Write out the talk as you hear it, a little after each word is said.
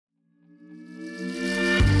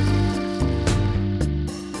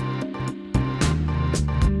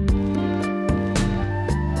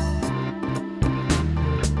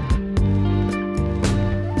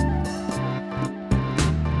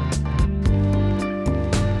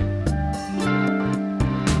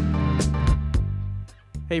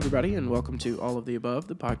Hey, everybody, and welcome to All of the Above,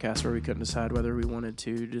 the podcast where we couldn't decide whether we wanted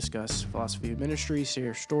to discuss philosophy of ministry,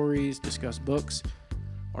 share stories, discuss books,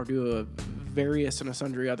 or do a various and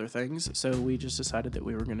sundry other things. So we just decided that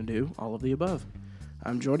we were going to do all of the above.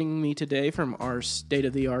 Joining me today from our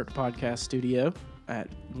state-of-the-art podcast studio at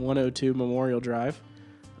 102 Memorial Drive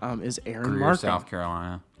is Aaron Greer, Markham. South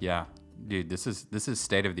Carolina. Yeah, dude, this is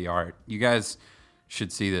state of the art. You guys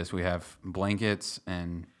should see this. We have blankets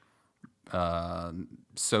and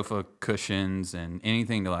sofa cushions and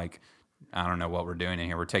anything to I don't know what we're doing in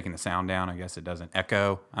here. We're taking the sound down. I guess it doesn't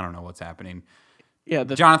echo. I don't know what's happening. Yeah,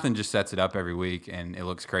 Jonathan just sets it up every week and it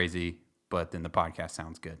looks crazy, but then the podcast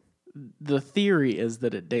sounds good. The theory is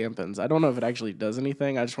that it dampens. I don't know if it actually does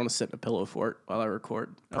anything. I just want to sit in a pillow fort while I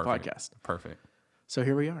record a podcast. Perfect. So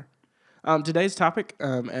here we are. Today's topic,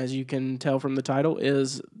 as you can tell from the title,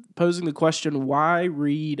 is posing the question, why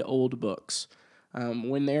read old books?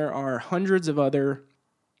 When there are hundreds of other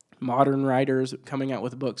modern writers coming out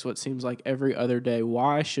with books, what seems like every other day,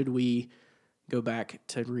 why should we go back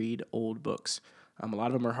to read old books? A lot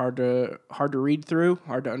of them are hard to read through,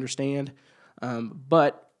 hard to understand,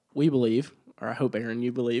 but we believe, or I hope, Aaron,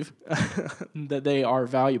 you believe, that they are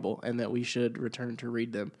valuable and that we should return to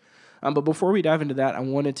read them. But before we dive into that, I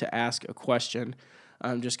wanted to ask a question,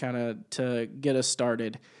 just kind of to get us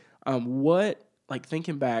started.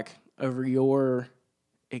 Thinking back over your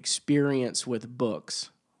experience with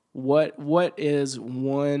books, what is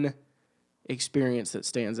one experience that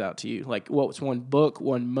stands out to you? Like, what's one book,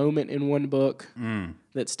 one moment in one book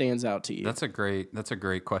that stands out to you? That's a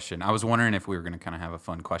great question. I was wondering if we were going to kind of have a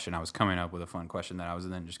fun question. I was coming up with a fun question that I was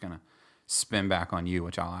then just going to spin back on you,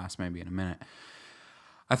 which I'll ask maybe in a minute.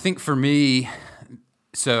 I think for me,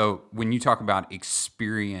 so when you talk about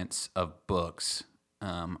experience of books,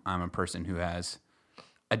 I'm a person who has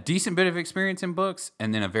a decent bit of experience in books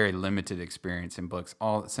and then a very limited experience in books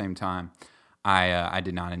all at the same time. I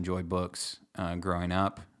did not enjoy books growing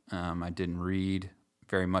up. I didn't read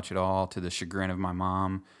very much at all, to the chagrin of my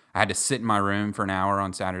mom. I had to sit in my room for an hour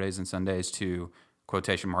on Saturdays and Sundays to,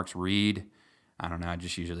 quotation marks, read. I don't know, I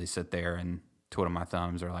just usually sit there and twiddle my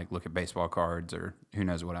thumbs or look at baseball cards or who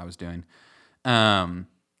knows what I was doing.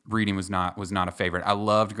 Reading was not a favorite. I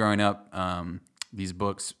loved growing up these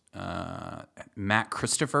books. Matt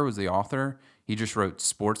Christopher was the author. He just wrote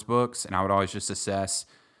sports books, and I would always just assess,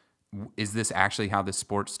 is this actually how this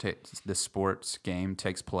sports game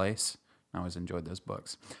takes place? I always enjoyed those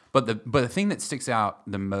books. But the thing that sticks out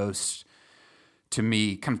the most to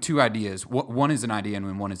me, kind of two ideas. One is an idea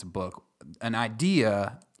and one is a book. An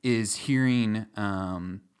idea is hearing,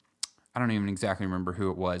 I don't even exactly remember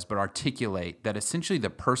who it was, but articulate that essentially the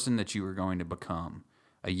person that you are going to become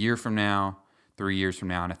a year from now, 3 years from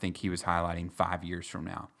now, and I think he was highlighting 5 years from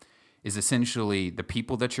now, is essentially the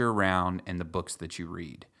people that you're around and the books that you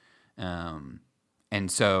read. And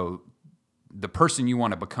so the person you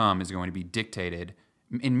want to become is going to be dictated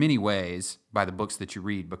in many ways by the books that you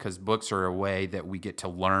read, because books are a way that we get to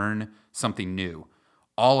learn something new.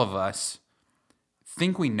 All of us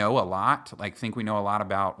think we know a lot,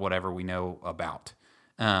 about whatever we know about.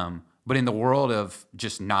 But in the world of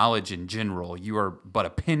just knowledge in general, you are but a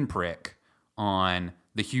pinprick on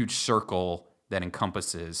the huge circle that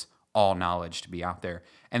encompasses all knowledge to be out there.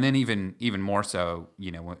 And then even more so,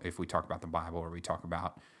 if we talk about the Bible or we talk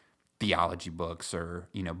about theology books or,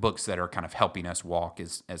 books that are kind of helping us walk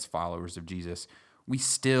as followers of Jesus, we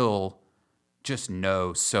still just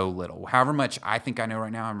know so little. However much I think I know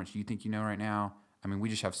right now, how much you think you know right now, we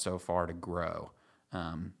just have so far to grow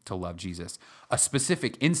to love Jesus. A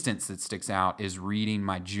specific instance that sticks out is reading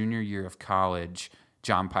my junior year of college,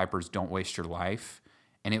 John Piper's Don't Waste Your Life.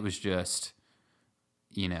 And it was just,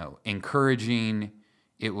 encouraging.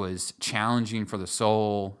 It was challenging for the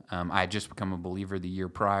soul. I had just become a believer the year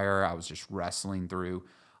prior. I was just wrestling through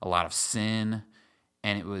a lot of sin.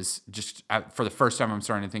 And it was just, for the first time, I'm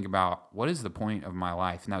starting to think about, what is the point of my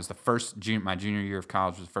life? And that was my junior year of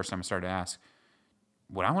college was the first time I started to ask,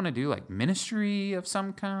 would I want to do ministry of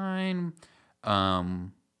some kind?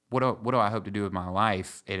 What do I hope to do with my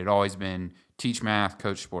life? It had always been teach math,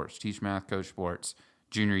 coach sports, teach math, coach sports.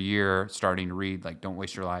 Junior year, starting to read Don't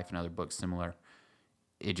Waste Your Life and other books similar.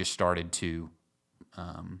 It just started to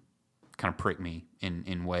kind of prick me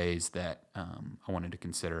in ways that I wanted to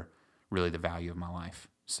consider really the value of my life.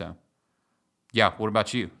 So, yeah, what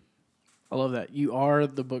about you? I love that. You are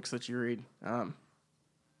the books that you read.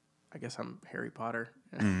 I guess I'm Harry Potter.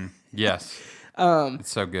 Yes.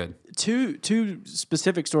 It's so good. Two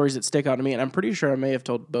specific stories that stick out to me, and I'm pretty sure I may have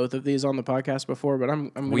told both of these on the podcast before, but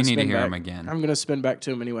we need to hear them again. I'm going to spin back to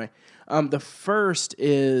them anyway. The first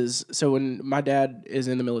is, so when my dad is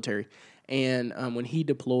in the military, And when he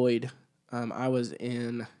deployed, I was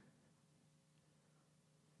in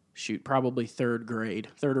probably third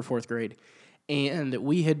or fourth grade, and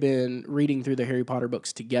we had been reading through the Harry Potter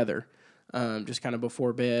books together. Just kind of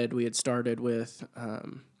before bed, we had started with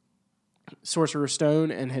Sorcerer's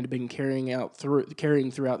Stone and had been carrying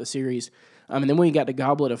throughout the series. And then when he got to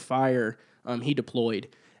Goblet of Fire, he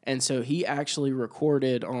deployed. And so he actually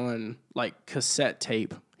recorded on like cassette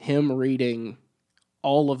tape him reading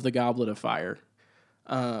all of the Goblet of Fire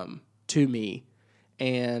to me,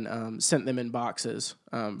 and sent them in boxes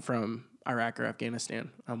from Iraq or Afghanistan,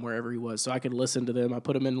 wherever he was. So I could listen to them. I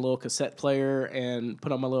put them in a little cassette player and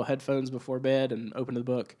put on my little headphones before bed and opened the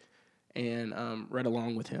book and read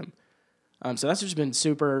along with him. So that's just been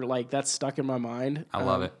super, like, that's stuck in my mind. I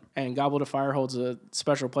love it. And Goblet of Fire holds a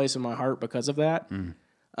special place in my heart because of that. And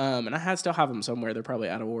I still have them somewhere. They're probably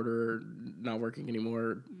out of order, not working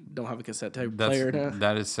anymore, don't have a cassette tape player now.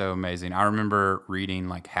 That is so amazing. I remember reading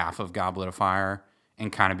like half of Goblet of Fire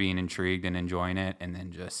and kind of being intrigued and enjoying it, and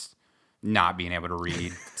then just not being able to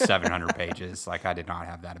read 700 pages. Like, I did not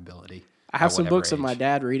have that ability. I have some books of my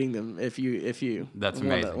dad reading them if you That's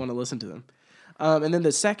want amazing. to listen to them. And then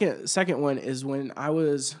the second one is when I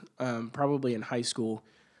was probably in high school.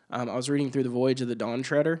 I was reading through the Voyage of the Dawn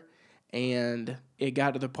Treader, and it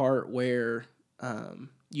got to the part where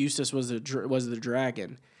Eustace was the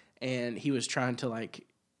dragon, and he was trying to like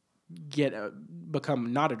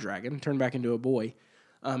become not a dragon, turn back into a boy.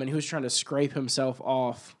 And he was trying to scrape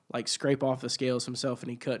off the scales himself,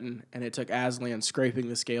 and he couldn't. And it took Aslan scraping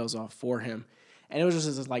the scales off for him. And it was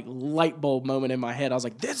just this like light bulb moment in my head. I was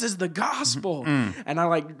like, this is the gospel. And I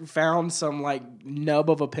like found some like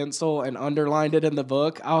nub of a pencil and underlined it in the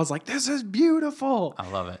book. I was like, this is beautiful. I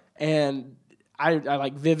love it. And I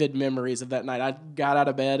like vivid memories of that night. I got out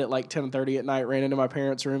of bed at like 10:30 at night, ran into my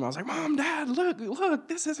parents' room. I was like, Mom, Dad, look,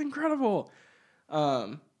 this is incredible.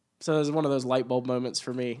 So it was one of those light bulb moments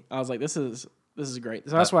for me. I was like, this is great.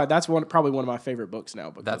 So that's probably one of my favorite books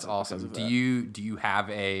now. That's awesome. Do you have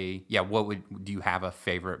do you have a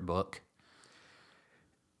favorite book?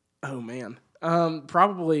 Oh man,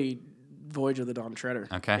 probably Voyage of the Dawn Treader.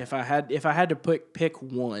 Okay. If I had to pick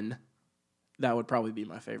one, that would probably be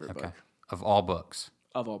my favorite book Of all books.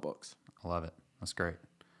 of all books. I love it. That's great.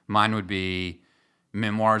 Mine would be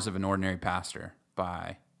Memoirs of an Ordinary Pastor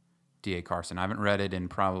by D.A. Carson. I haven't read it in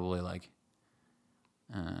probably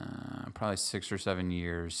 6 or 7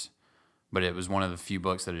 years, but it was one of the few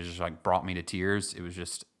books that has just like brought me to tears. It was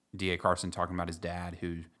just D.A. Carson talking about his dad,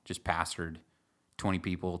 who just pastored 20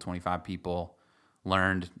 people, 25 people,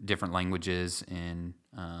 learned different languages in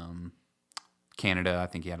Canada. I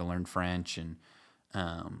think he had to learn French, and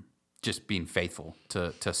just being faithful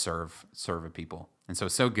to serve a people. And so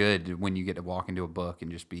it's so good when you get to walk into a book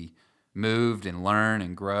and just be moved and learn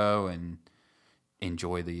and grow and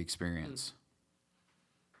enjoy the experience.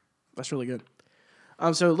 That's really good.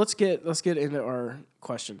 So let's get into our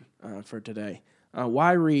question for today.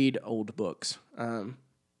 Why read old books? And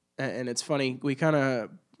it's funny, we kind of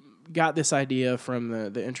got this idea from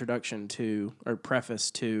the introduction to, or preface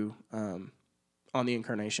to, On the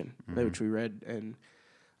Incarnation, which we read and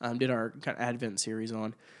did our kind of Advent series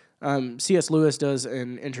on. C.S. Lewis does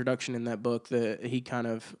an introduction in that book that he kind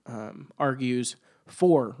of argues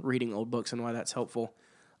for reading old books and why that's helpful.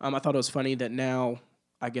 I thought it was funny that now,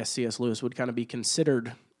 I guess C.S. Lewis would kind of be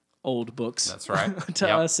considered old books. That's right. to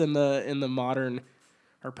us in the modern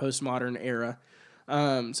or postmodern era.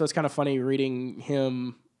 So it's kind of funny reading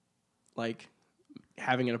him, like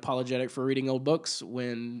having an apologetic for reading old books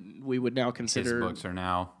when we would now consider His books are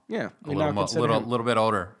now a little bit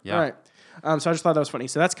older. Yeah. Right. So I just thought that was funny.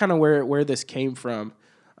 So that's kind of where this came from.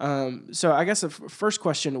 So I guess the first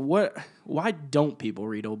question, why don't people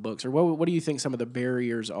read old books? Or what do you think some of the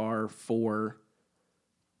barriers are for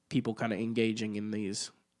people kind of engaging in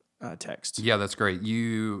these texts? Yeah, that's great.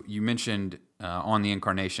 You mentioned On the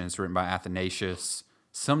Incarnation. It's written by Athanasius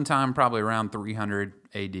sometime probably around 300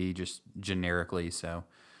 AD, just generically, so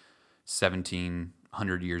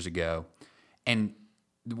 1700 years ago. And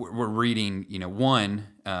we're reading, one,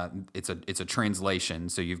 it's a translation,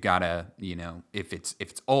 so you've got to, if it's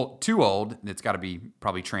too old, it's got to be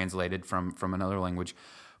probably translated from another language.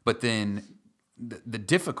 But then the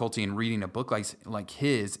difficulty in reading a book like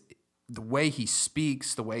his, the way he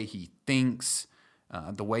speaks, the way he thinks,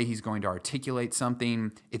 the way he's going to articulate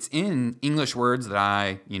something, it's in English words that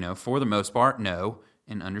I, for the most part, know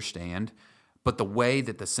and understand. But the way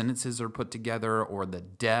that the sentences are put together, or the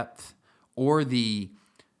depth, or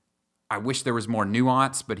I wish there was more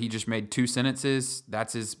nuance, but he just made 2 sentences.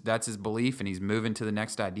 That's his belief, and he's moving to the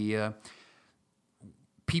next idea.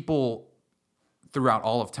 People throughout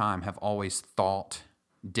all of time have always thought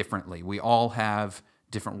differently. We all have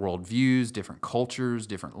different worldviews, different cultures,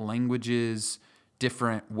 different languages,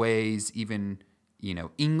 different ways. Even,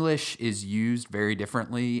 English is used very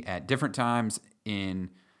differently at different times in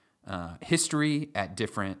history,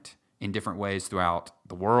 in different ways throughout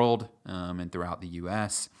the world, and throughout the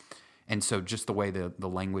U.S. And so just the way the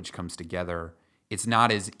language comes together, it's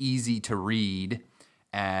not as easy to read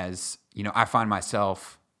as, I find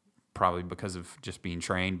myself, probably because of just being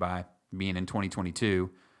trained by being in 2022,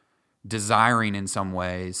 desiring in some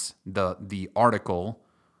ways the article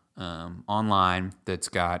online that's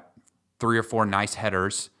got 3 or 4 nice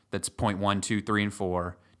headers, that's point 1, 2, 3, and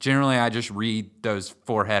 4. Generally, I just read those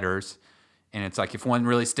 4 headers, and it's like if one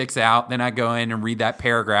really sticks out, then I go in and read that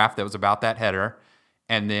paragraph that was about that header,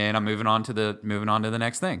 and then I'm moving on to the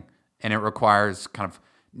next thing. And it requires kind of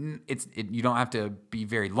you don't have to be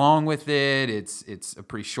very long with it. It's a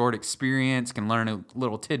pretty short experience. Can learn a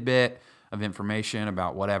little tidbit of information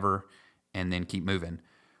about whatever, and then keep moving.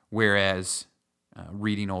 Whereas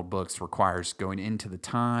reading old books requires going into the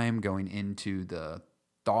time, going into the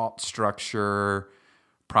thought structure,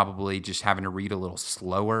 probably just having to read a little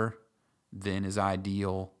slower than is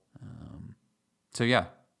ideal. So yeah,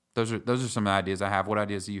 those are some ideas I have. What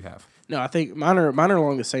ideas do you have? No, I think mine are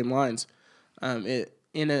along the same lines.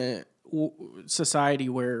 In a society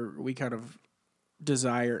where we kind of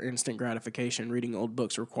desire instant gratification, reading old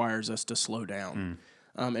books requires us to slow down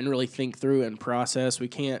and really think through and process. We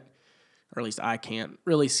can't, or at least I can't,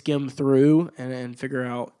 really skim through and figure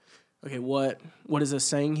out, okay, what is this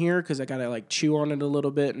saying here? Because I got to chew on it a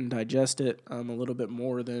little bit and digest it a little bit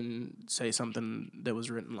more than, say, something that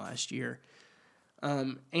was written last year.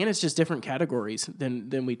 And it's just different categories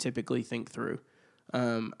than we typically think through.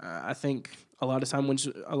 I think a lot of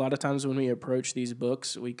times when we approach these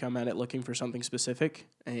books, we come at it looking for something specific,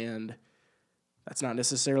 and that's not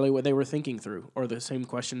necessarily what they were thinking through or the same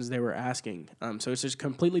questions they were asking. So it's just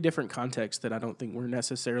completely different context that I don't think we're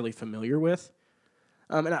necessarily familiar with.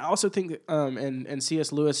 And I also think and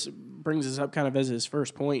C.S. Lewis brings this up kind of as his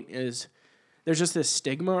first point, is there's just this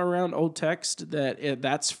stigma around old text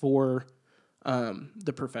that's for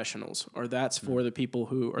the professionals, or that's for the people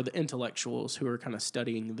who are the intellectuals who are kind of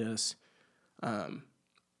studying this.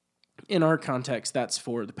 In our context, that's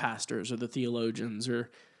for the pastors or the theologians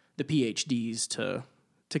or the PhDs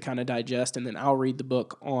to kind of digest, and then I'll read the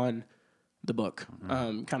book on the book,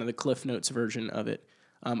 kind of the Cliff Notes version of it.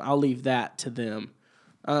 I'll leave that to them,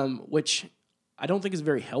 which I don't think is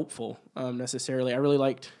very helpful necessarily. I really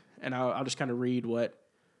liked, and I'll just kind of read what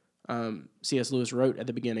C.S. Lewis wrote at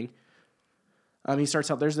the beginning. He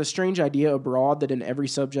starts out, there's this strange idea abroad that in every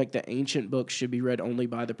subject the ancient books should be read only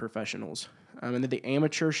by the professionals, and that the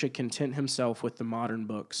amateur should content himself with the modern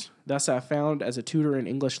books. Thus I found as a tutor in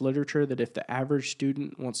English literature that if the average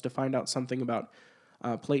student wants to find out something about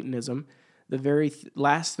Platonism, the very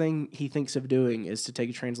last thing he thinks of doing is to take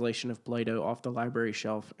a translation of Plato off the library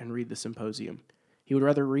shelf and read the Symposium. He would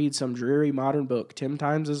rather read some dreary modern book 10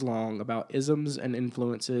 times as long about isms and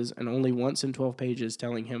influences, and only once in 12 pages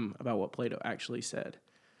telling him about what Plato actually said.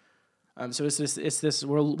 So it's this.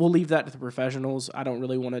 We'll leave that to the professionals. I don't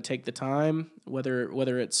really want to take the time, whether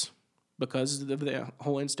it's because of the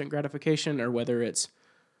whole instant gratification, or whether it's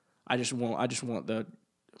I just want the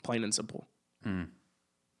plain and simple. And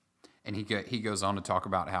he goes on to talk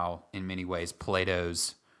about how in many ways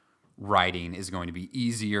Plato's writing is going to be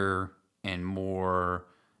easier and more,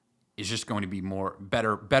 is just going to be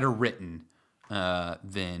better written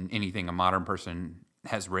than anything a modern person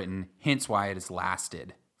has written, hence why it has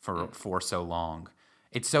lasted for so long.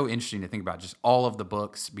 It's so interesting to think about just all of the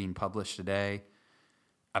books being published today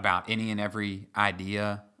about any and every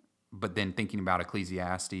idea, but then thinking about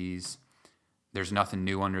Ecclesiastes, there's nothing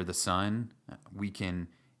new under the sun.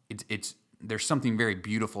 There's something very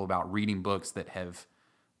beautiful about reading books that have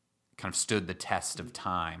kind of stood the test of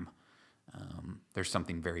time. There's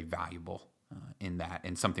something very valuable in that,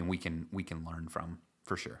 and something we can learn from,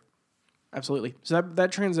 for sure. Absolutely. So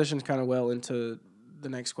that transitions kind of well into the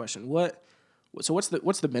next question. What's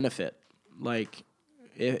the benefit? Like,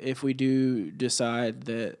 if we do decide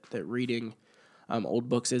that reading old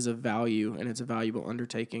books is of value and it's a valuable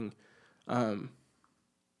undertaking,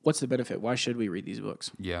 what's the benefit? Why should we read these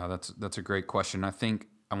books? Yeah, that's a great question. I think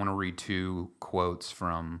I want to read 2 quotes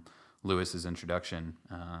from Lewis's introduction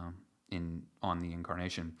on the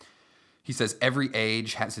Incarnation. He says, "Every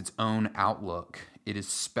age has its own outlook. It is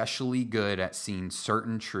specially good at seeing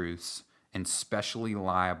certain truths and specially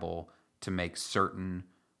liable to make certain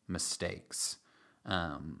mistakes."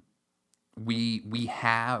 We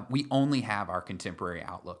only have our contemporary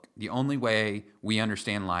outlook. The only way we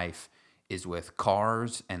understand life is with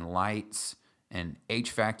cars and lights and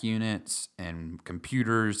HVAC units and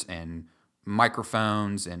computers and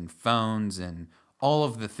microphones and phones and all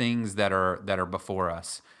of the things that are before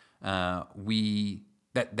us. That's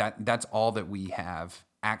all that we have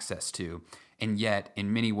access to. And yet,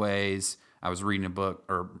 in many ways, I was reading a book,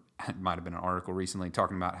 or it might have been an article recently,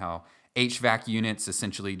 talking about how HVAC units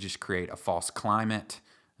essentially just create a false climate.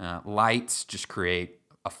 Lights just create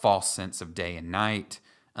a false sense of day and night.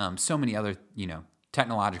 So many other,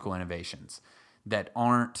 technological innovations that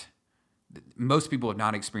most people have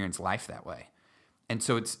not experienced life that way. And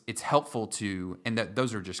so it's helpful to, and that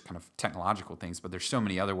those are just kind of technological things, but there's so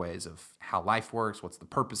many other ways of how life works. What's the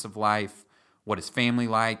purpose of life? What is family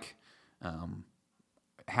like?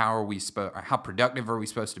 How productive are we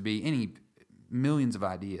supposed to be? Any millions of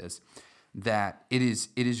ideas that it is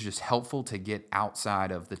just helpful to get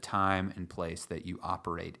outside of the time and place that you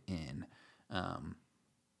operate in.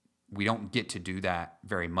 We don't get to do that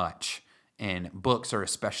very much. And books are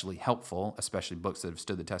especially helpful, especially books that have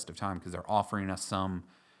stood the test of time, because they're offering us some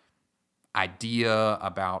idea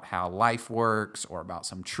about how life works or about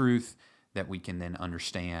some truth that we can then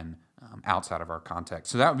understand outside of our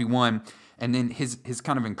context. So that would be one. And then his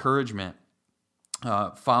kind of encouragement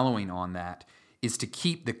following on that is to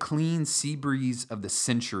keep the clean sea breeze of the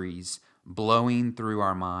centuries blowing through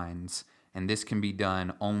our minds. And this can be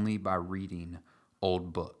done only by reading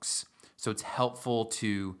old books. So it's helpful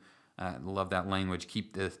to love that language.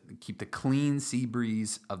 Keep the clean sea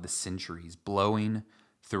breeze of the centuries blowing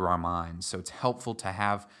through our minds. So it's helpful to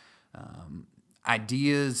have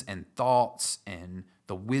ideas and thoughts and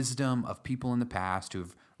the wisdom of people in the past who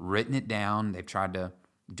have written it down. They've tried to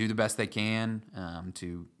do the best they can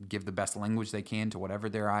to give the best language they can to whatever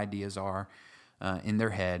their ideas are in their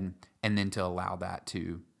head, and then to allow that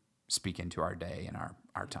to speak into our day and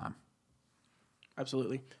our time.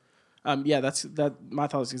 Absolutely. That's my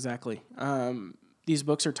thoughts exactly. These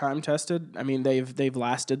books are time tested. I mean, they've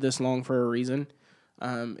lasted this long for a reason.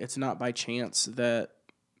 It's not by chance that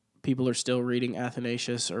people are still reading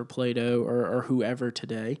Athanasius or Plato or whoever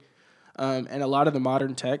today. And a lot of the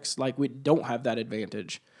modern texts, we don't have that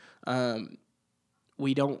advantage.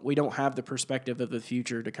 We don't have the perspective of the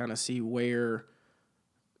future to kind of see where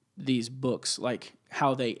these books,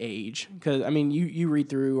 how they age. Because, you read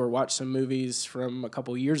through or watch some movies from a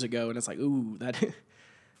couple years ago, and it's like, ooh,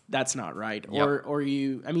 that's not right. Yep. Or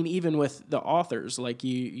even with the authors,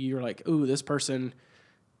 you're like, ooh, this person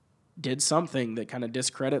did something that kind of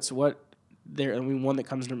discredits what one that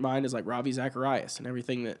comes to mind is Ravi Zacharias and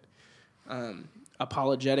everything that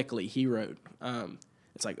apologetically he wrote.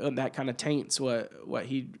 It's that kind of taints what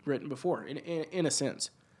he'd written before in a sense.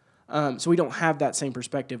 So we don't have that same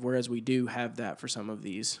perspective, whereas we do have that for some of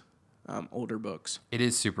these older books. It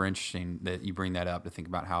is super interesting that you bring that up, to think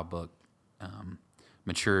about how a book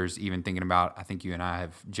matures. Even thinking about, I think you and I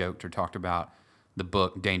have joked or talked about the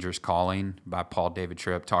book Dangerous Calling by Paul David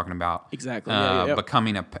Tripp, talking about exactly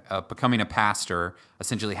becoming a pastor,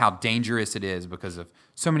 essentially how dangerous it is because of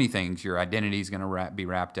so many things. Your identity is going to be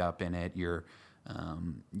wrapped up in it.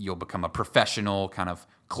 You'll become a professional kind of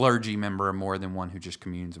clergy member more than one who just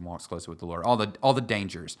communes and walks closely with the Lord. All the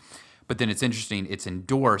dangers. But then it's interesting, it's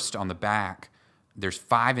endorsed on the back. There's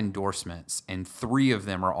 5 endorsements, and 3 of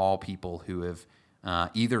them are all people who have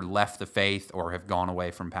either left the faith or have gone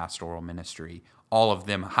away from pastoral ministry. All of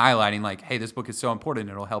them highlighting hey, this book is so important,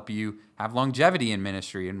 it'll help you have longevity in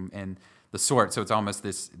ministry and the sort. So it's almost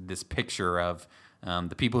this picture of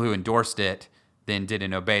the people who endorsed it then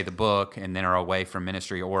didn't obey the book and then are away from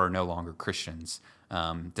ministry or are no longer Christians,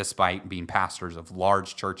 despite being pastors of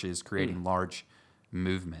large churches, creating large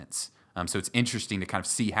movements. So it's interesting to kind of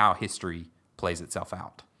see how history plays itself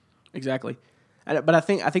out. Exactly. But I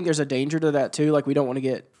think there's a danger to that too. We don't want to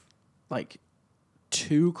get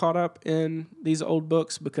too caught up in these old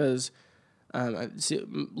books, because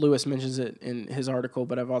Lewis mentions it in his article,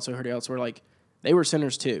 but I've also heard it elsewhere. They were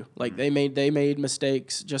sinners too. They made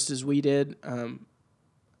mistakes just as we did.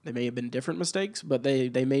 They may have been different mistakes, but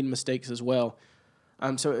they made mistakes as well.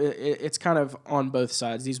 So it's kind of on both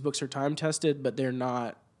sides. These books are time tested, but they're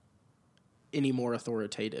not any more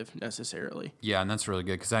authoritative necessarily. Yeah, and that's really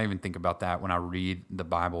good, because I even think about that when I read the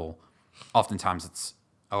Bible. Oftentimes it's,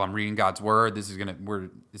 I'm reading God's word. It's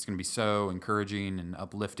gonna be so encouraging and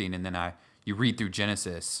uplifting, and then you read through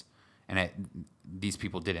Genesis, and these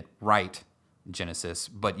people didn't write Genesis,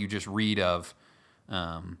 but you just read of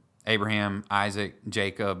Abraham, Isaac,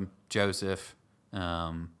 Jacob, Joseph,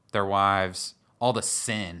 their wives, all the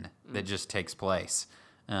sin that just takes place.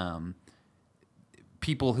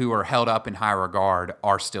 People who are held up in high regard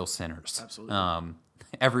are still sinners. Absolutely.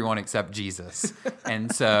 everyone except Jesus.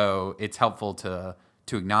 And so it's helpful to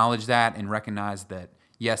acknowledge that and recognize that,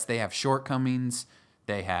 yes, they have shortcomings,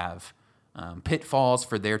 they have pitfalls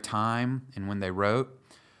for their time and when they wrote.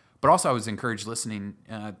 But also I was encouraged listening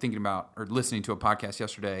to a podcast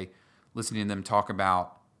yesterday, listening to them talk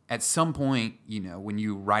about at some point, when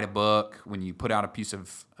you write a book, when you put out a piece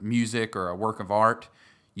of music or a work of art,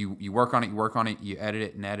 you work on it, you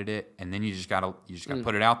edit it, and then you just gotta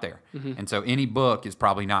put it out there. Mm-hmm. And so any book is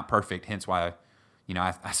probably not perfect. Hence why,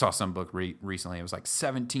 I saw some book recently. It was like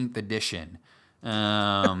 17th edition,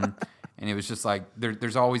 and it was just like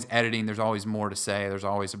there's always editing. There's always more to say. There's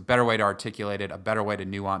always a better way to articulate it, a better way to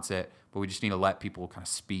nuance it. But we just need to let people kind of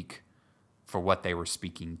speak for what they were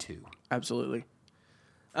speaking to. Absolutely.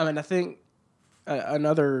 I mean, I think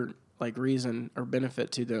another reason or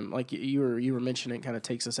benefit to them, like you were mentioning, kind of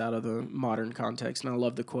takes us out of the modern context. And I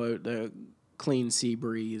love the quote, the clean sea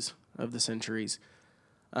breeze of the centuries.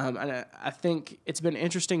 And I think it's been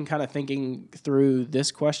interesting kind of thinking through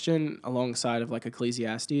this question alongside of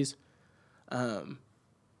Ecclesiastes,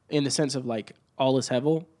 in the sense of all is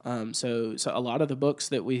hevel. So a lot of the books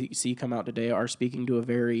that we see come out today are speaking to a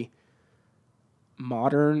very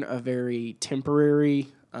modern, a very temporary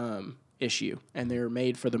issue, and they're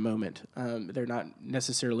made for the moment. They're not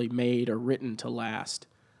necessarily made or written to last,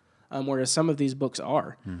 whereas some of these books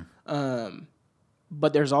are.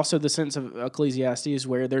 But there's also the sense of Ecclesiastes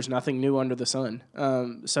where there's nothing new under the sun.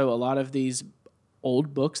 So a lot of these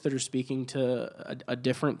old books that are speaking to a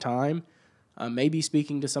different time may be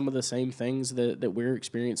speaking to some of the same things that we're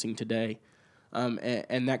experiencing today.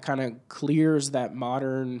 And that kind of clears that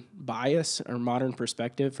modern bias or modern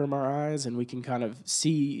perspective from our eyes, and we can kind of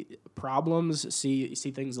see problems, see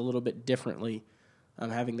things a little bit differently,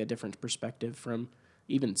 having that different perspective from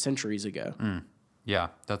even centuries ago. Yeah,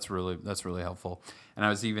 that's really helpful. And I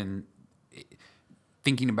was even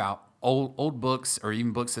thinking about old books, or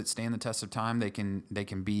even books that stand the test of time. They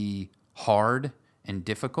can be hard and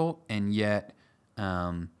difficult, and yet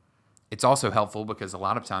it's also helpful because a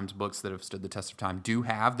lot of times books that have stood the test of time do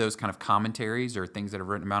have those kind of commentaries or things that have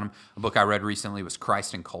written about them. A book I read recently was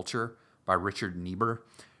Christ and Culture by Richard Niebuhr,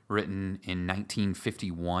 written in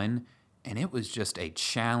 1951. And it was just a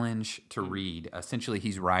challenge to read. Essentially,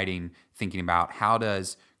 he's writing, thinking about how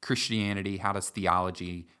does Christianity, how does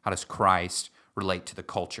theology, how does Christ relate to the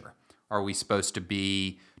culture? Are we supposed to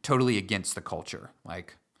be totally against the culture?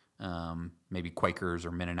 Like maybe Quakers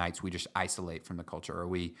or Mennonites, we just isolate from the culture. Are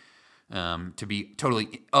we to be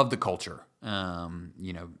totally of the culture,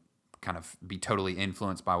 kind of be totally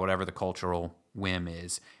influenced by whatever the cultural whim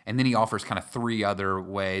is? And then he offers kind of three other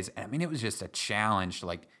ways. And I mean, it was just a challenge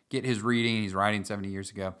to get his reading. He's writing 70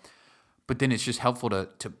 years ago. But then it's just helpful to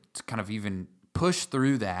kind of even push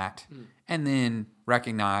through that and then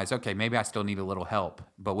recognize, okay, maybe I still need a little help.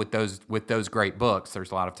 But with those great books,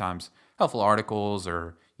 there's a lot of times helpful articles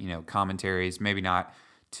or, commentaries, maybe not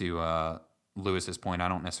to Lewis's point. I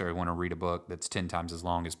don't necessarily want to read a book that's 10 times as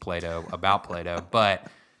long as Plato about Plato, but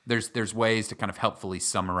there's ways to kind of helpfully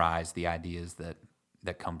summarize the ideas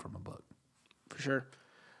that come from a book. For sure.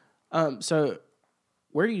 So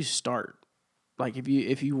where do you start?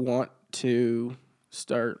 If you want to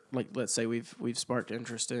start, let's say we've sparked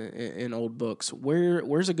interest in old books,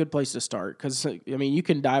 where's a good place to start? Because you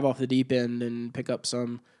can dive off the deep end and pick up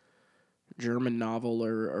some German novel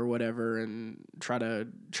or whatever and try to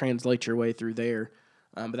translate your way through there,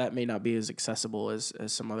 but that may not be as accessible as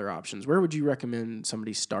some other options. Where would you recommend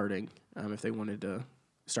somebody starting if they wanted to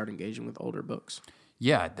start engaging with older books?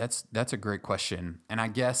 Yeah, that's a great question, and I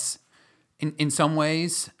guess in some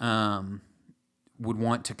ways would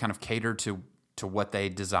want to kind of cater to what they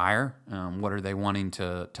desire. What are they wanting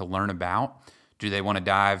to learn about? Do they want to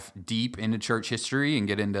dive deep into church history and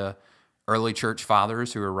get into early church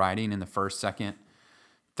fathers who are writing in the 1st, 2nd,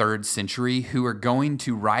 3rd century, who are going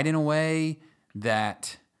to write in a way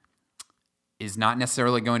that is not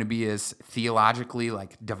necessarily going to be as theologically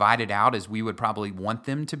divided out as we would probably want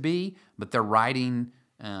them to be, but they're writing.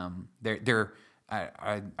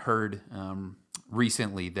 I heard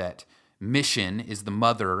recently that mission is the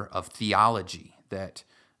mother of theology. That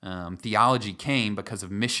theology came because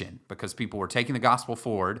of mission, because people were taking the gospel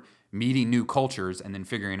forward, meeting new cultures, and then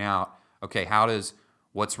figuring out, okay, how does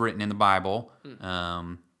what's written in the Bible,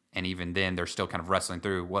 and even then they're still kind of wrestling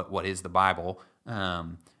through what is the Bible,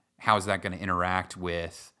 how is that going to interact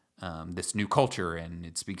with this new culture? And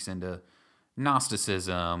it speaks into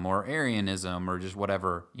Gnosticism or Arianism or just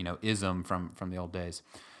whatever, ism from the old days.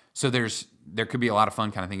 So there could be a lot of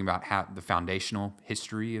fun kind of thinking about how the foundational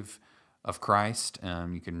history of Christ.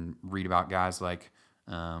 You can read about guys like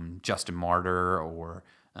Justin Martyr or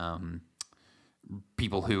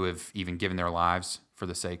people who have even given their lives for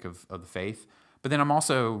the sake of the faith. But then I'm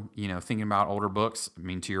also, thinking about older books. I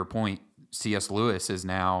mean, to your point, C.S. Lewis is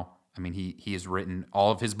now, he has written,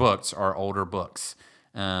 all of his books are older books.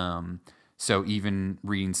 So even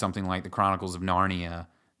reading something like the Chronicles of Narnia,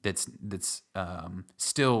 that's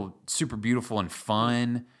still super beautiful and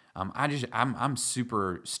fun. I'm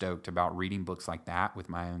super stoked about reading books like that with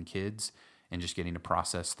my own kids and just getting to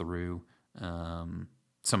process through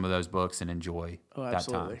some of those books and enjoy that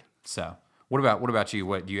time. So what about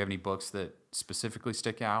you? Do you have any books that specifically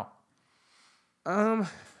stick out? I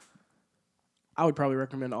would probably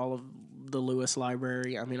recommend all of the Lewis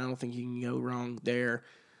library. I don't think you can go wrong there.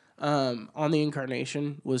 On the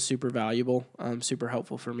Incarnation was super valuable, super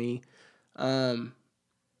helpful for me. But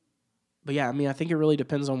yeah, I think it really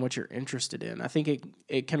depends on what you're interested in. I think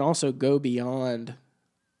it can also go beyond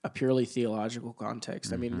a purely theological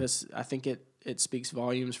context. Mm-hmm. I think it speaks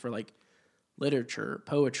volumes for like literature,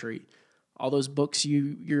 poetry, all those books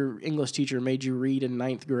your English teacher made you read in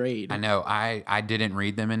 9th grade. I know. I didn't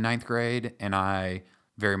read them in 9th grade, and I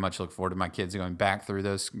very much look forward to my kids going back through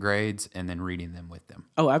those grades and then reading them with them.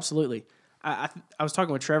 Oh, absolutely. I was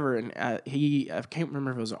talking with Trevor, and I can't remember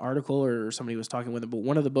if it was an article or somebody was talking with him, but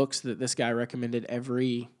one of the books that this guy recommended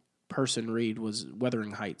every person read was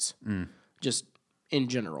Wuthering Heights, just in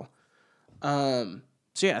general.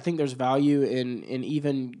 So yeah, I think there's value in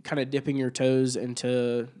even kind of dipping your toes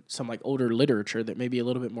into some like older literature that may be a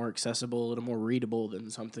little bit more accessible, a little more readable than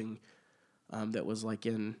something that was like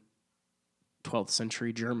in 12th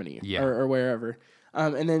century Germany or wherever,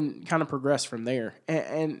 and then kind of progress from there.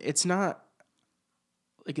 And it's not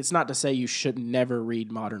to say you should never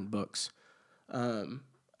read modern books.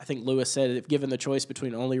 I think Lewis said if given the choice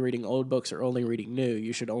between only reading old books or only reading new,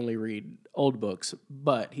 you should only read old books.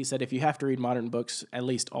 But he said if you have to read modern books, at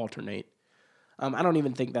least alternate. I don't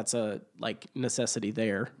even think that's a necessity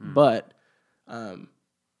there, but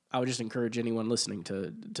I would just encourage anyone listening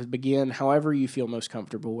to begin however you feel most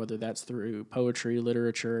comfortable, whether that's through poetry,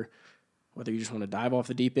 literature, whether you just want to dive off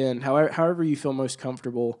the deep end, however you feel most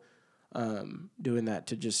comfortable doing that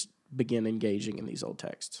to just begin engaging in these old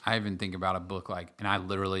texts. I even think about a book and I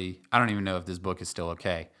don't even know if this book is still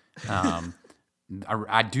okay.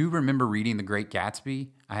 I do remember reading The Great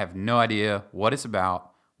Gatsby. I have no idea what it's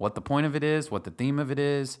about, what the point of it is, what the theme of it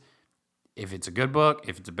is, if it's a good book,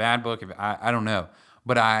 if it's a bad book, I don't know.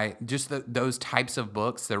 But those types of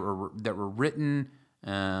books that were written, 80,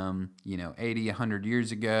 100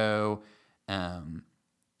 years ago,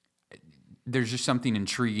 there's just something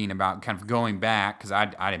intriguing about kind of going back, because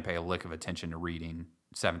I didn't pay a lick of attention to reading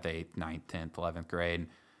 7th, 8th, 9th, 10th, 11th grade.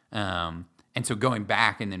 And so going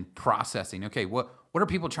back and then processing, okay, what are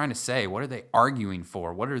people trying to say? What are they arguing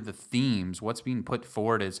for? What are the themes? What's being put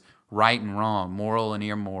forward as right and wrong, moral and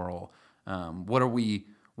immoral?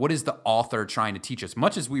 What is the author trying to teach us?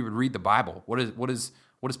 Much as we would read the Bible, what is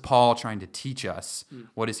Paul trying to teach us?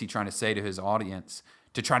 What is he trying to say to his audience?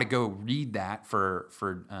 To try to go read that for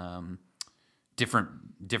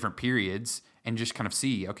different periods and just kind of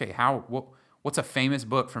see, okay, what's a famous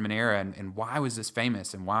book from an era, and why was this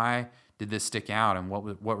famous, and why did this stick out, and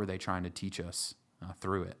what were they trying to teach us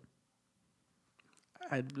through it?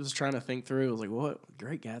 I was trying to think through. I was like, what?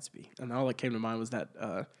 Great Gatsby. And all that came to mind was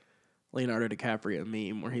that Leonardo DiCaprio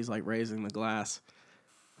meme where he's like raising the glass.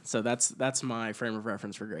 So that's my frame of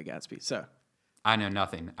reference for Great Gatsby. So I know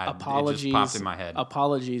nothing. Apologies. It just popped in my head.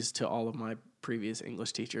 Apologies to all of my previous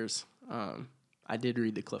English teachers. I did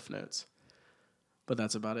read the Cliff Notes, but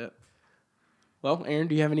that's about it. Well, Aaron,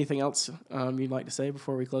 do you have anything else you'd like to say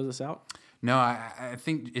before we close this out? No, I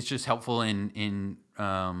think it's just helpful in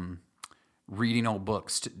reading old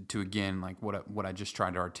books to again, like what I just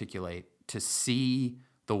tried to articulate, to see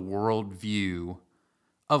the worldview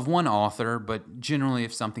of one author, but generally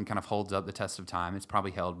if something kind of holds up the test of time, it's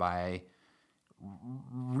probably held by a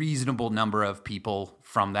reasonable number of people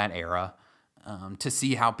from that era, to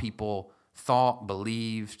see how people thought,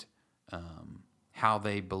 believed,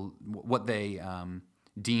 what they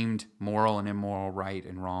deemed moral and immoral, right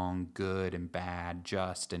and wrong, good and bad,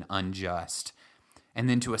 just and unjust, and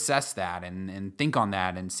then to assess that and think on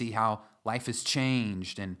that and see how life has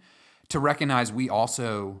changed, and to recognize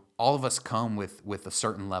all of us come with a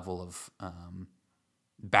certain level of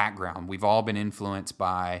background. We've all been influenced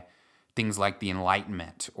by things like the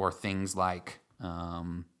Enlightenment or things like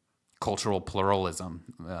cultural pluralism,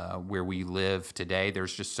 where we live today.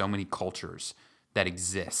 There's just so many cultures that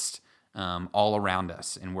exist all around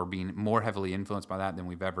us, and we're being more heavily influenced by that than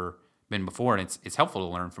we've ever been before. And it's helpful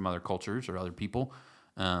to learn from other cultures or other people,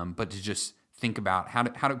 but to just think about how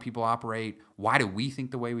do people operate? Why do we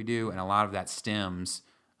think the way we do? And a lot of that stems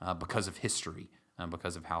because of history,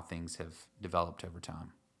 because of how things have developed over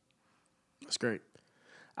time. That's great.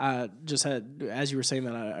 I just had, as you were saying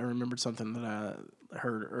that, I remembered something that I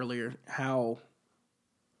heard earlier, how,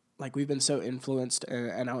 like, we've been so influenced,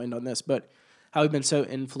 and I'll end on this, but how we've been so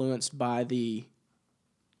influenced by the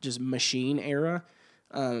just machine era,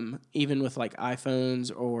 even with, like,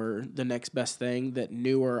 iPhones or the next best thing, that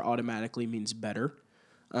newer automatically means better,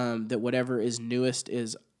 that whatever is newest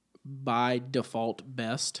is by default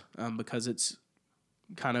best, because it's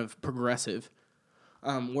kind of progressive.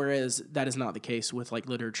 Whereas that is not the case with, like,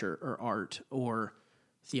 literature or art or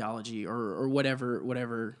theology or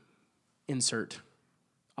whatever insert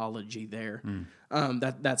ology there.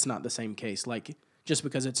 That's not the same case. Like, just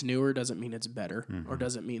because it's newer doesn't mean it's better, or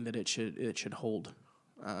doesn't mean that it should hold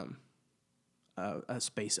a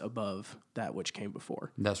space above that which came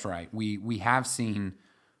before. That's right. We have seen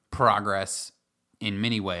progress in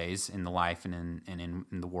many ways in the life and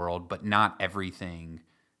in the world, but not everything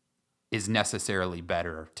is necessarily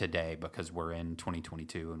better today because we're in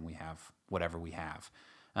 2022 and we have whatever we have.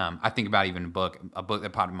 I think about even a book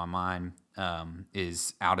that popped in my mind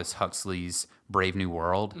is Aldous Huxley's Brave New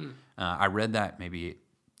World. I read that maybe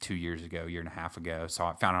 2 years ago, year and a half ago. So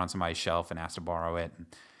I found it on somebody's shelf and asked to borrow it.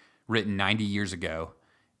 Written 90 years ago,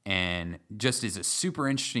 and just is a super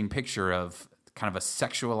interesting picture of kind of a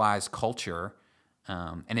sexualized culture.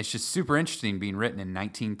 And it's just super interesting being written in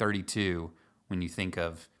 1932 when you think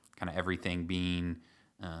of kind of everything being,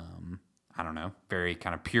 I don't know, very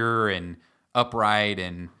kind of pure and upright,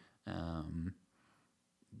 and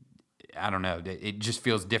I don't know, it just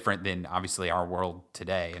feels different than obviously our world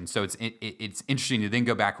today. And so it's interesting to then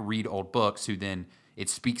go back, read old books, who then it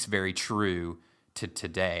speaks very true to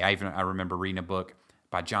today. I remember reading a book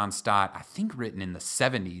by John Stott, I think written in the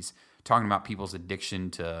 70s, talking about people's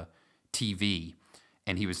addiction to TV.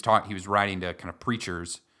 And he was writing to kind of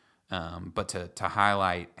preachers, but to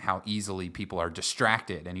highlight how easily people are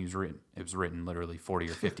distracted. And it was written literally 40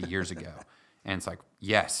 or 50 years ago. And it's like,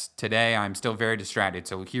 yes, today I'm still very distracted.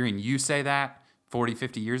 So hearing you say that 40,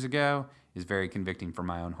 50 years ago is very convicting for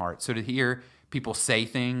my own heart. So to hear people say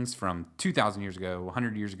things from 2,000 years ago,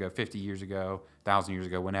 100 years ago, 50 years ago, 1,000 years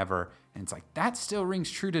ago, whenever, and it's like, that still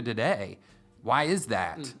rings true to today. Why is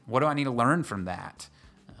that? What do I need to learn from that?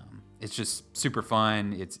 It's just super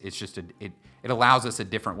fun. It's just it allows us a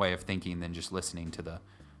different way of thinking than just listening to the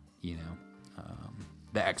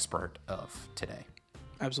expert of today.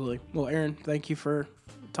 Absolutely. Well, Aaron, thank you for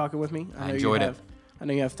talking with me. I enjoyed it. I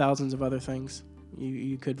know you have thousands of other things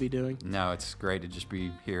you could be doing. No, it's great to just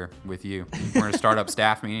be here with you. We're going to start up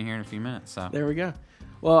staff meeting here in a few minutes. So there we go.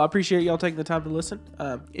 Well, I appreciate y'all taking the time to listen.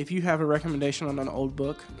 If you have a recommendation on an old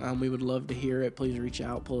book, we would love to hear it. Please reach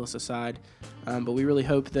out, pull us aside. But we really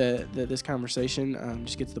hope that this conversation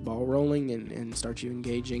just gets the ball rolling and starts you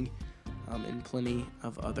engaging in plenty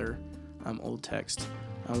of other old text.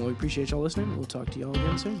 We appreciate y'all listening. We'll talk to y'all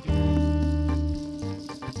again soon.